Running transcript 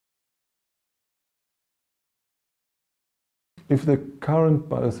If the current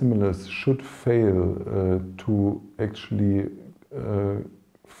biosimilars should fail to actually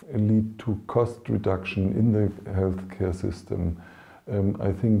lead to cost reduction in the healthcare system,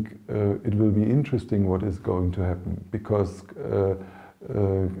 I think it will be interesting what is going to happen, because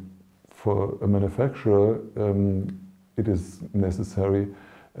for a manufacturer it is necessary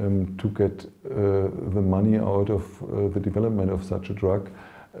to get the money out of the development of such a drug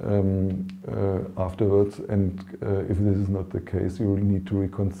afterwards, and if this is not the case, you will need to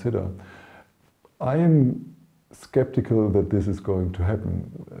reconsider. I am skeptical that this is going to happen.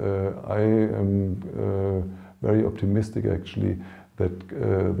 I am very optimistic actually that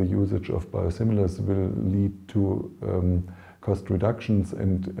the usage of biosimilars will lead to cost reductions,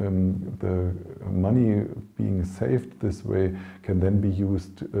 and the money being saved this way can then be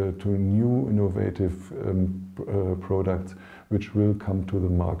used to new innovative products which will come to the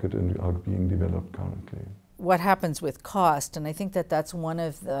market and are being developed currently. What happens with cost, and I think that that's one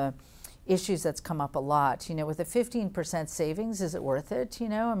of the issues that's come up a lot. You know, with a 15% savings, is it worth it? You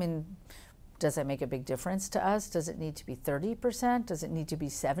know, I mean, does that make a big difference to us? Does it need to be 30%? Does it need to be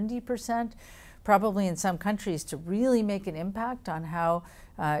 70%? Probably in some countries, to really make an impact on how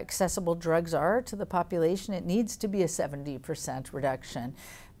accessible drugs are to the population, it needs to be a 70% reduction.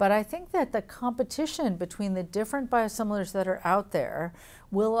 But I think that the competition between the different biosimilars that are out there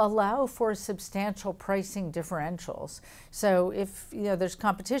will allow for substantial pricing differentials. So if there's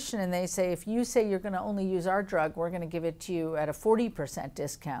competition and they say, if you say you're going to only use our drug, we're going to give it to you at a 40%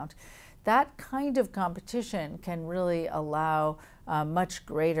 discount. That kind of competition can really allow much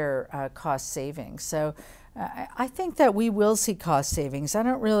greater cost savings. So I think that we will see cost savings. I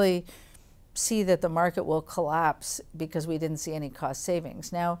don't really see that the market will collapse because we didn't see any cost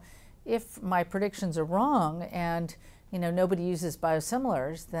savings. Now, if my predictions are wrong and nobody uses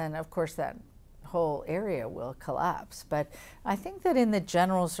biosimilars, then of course that whole area will collapse. But I think that in the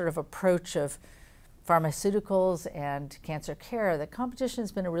general sort of approach of pharmaceuticals and cancer care, that competition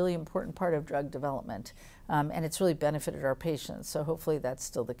has been a really important part of drug development, and it's really benefited our patients, so hopefully that's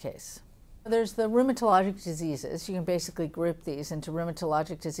still the case. There's the rheumatologic diseases. You can basically group these into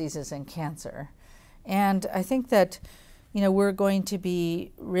rheumatologic diseases and cancer. And I think that we're going to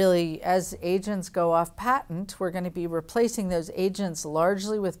be really, as agents go off patent, we're going to be replacing those agents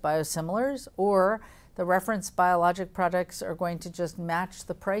largely with biosimilars, or the reference biologic products are going to just match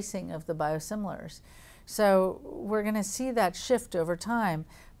the pricing of the biosimilars. So we're going to see that shift over time.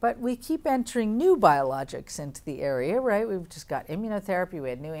 But we keep entering new biologics into the area, right? We've just got immunotherapy. We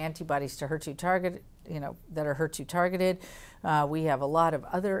had new antibodies to HER2 target, that are HER2 targeted. We have a lot of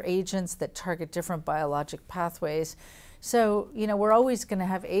other agents that target different biologic pathways. So, we're always going to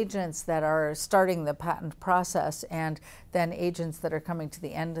have agents that are starting the patent process and then agents that are coming to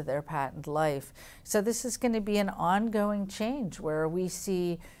the end of their patent life. So this is going to be an ongoing change where we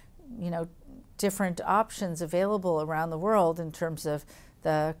see, different options available around the world in terms of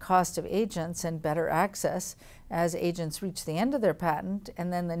the cost of agents and better access as agents reach the end of their patent,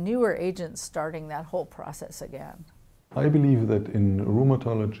 and then the newer agents starting that whole process again. I believe that in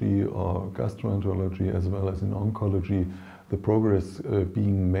rheumatology or gastroenterology as well as in oncology, the progress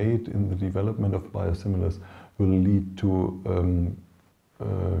being made in the development of biosimilars will lead to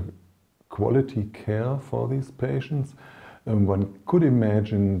quality care for these patients. One could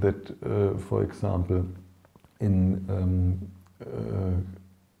imagine that, for example, in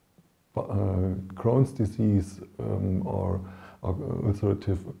Crohn's disease or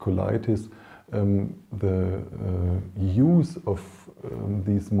ulcerative colitis, the use of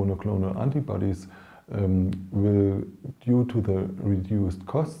these monoclonal antibodies will, due to the reduced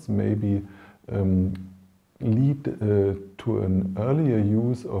costs, maybe lead to an earlier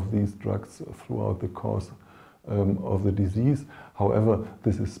use of these drugs throughout the course of the disease. However,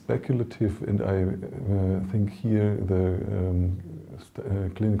 this is speculative, and I think here the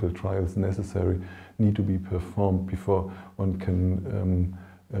clinical trials necessary need to be performed before one can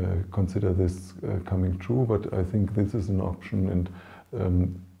consider this coming true. But I think this is an option,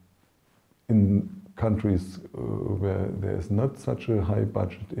 and in countries where there is not such a high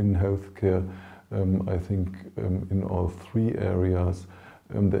budget in healthcare, I think in all three areas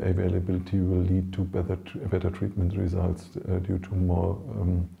the availability will lead to better treatment results due to more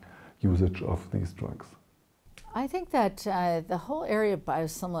usage of these drugs. I think that the whole area of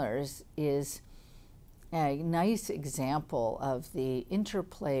biosimilars is a nice example of the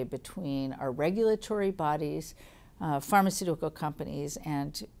interplay between our regulatory bodies, pharmaceutical companies,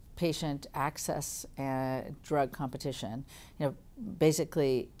 and patient access and drug competition.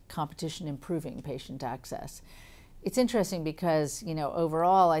 Basically competition improving patient access. It's interesting because,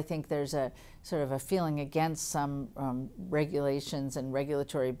 overall, I think there's a sort of a feeling against some regulations and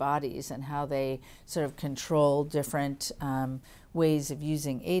regulatory bodies and how they sort of control different ways of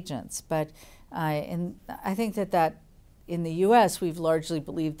using agents. But and I think that in the US, we've largely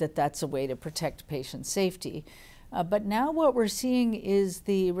believed that that's a way to protect patient safety. But now what we're seeing is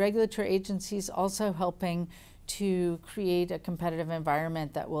the regulatory agencies also helping to create a competitive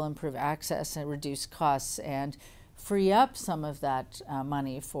environment that will improve access and reduce costs and free up some of that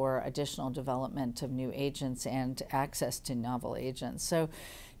money for additional development of new agents and access to novel agents. So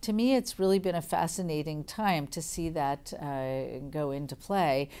to me, it's really been a fascinating time to see that go into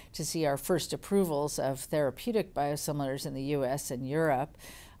play, to see our first approvals of therapeutic biosimilars in the US and Europe,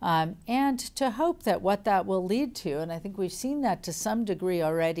 and to hope that what that will lead to, and I think we've seen that to some degree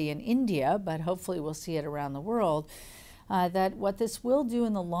already in India, but hopefully we'll see it around the world, that what this will do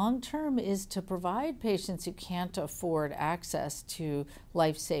in the long term is to provide patients who can't afford access to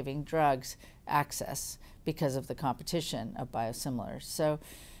life-saving drugs access because of the competition of biosimilars. So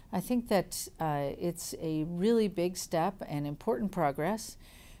I think that it's a really big step and important progress.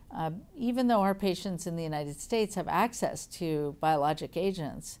 Even though our patients in the United States have access to biologic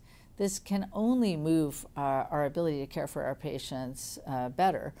agents, this can only move our ability to care for our patients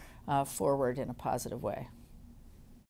better forward in a positive way.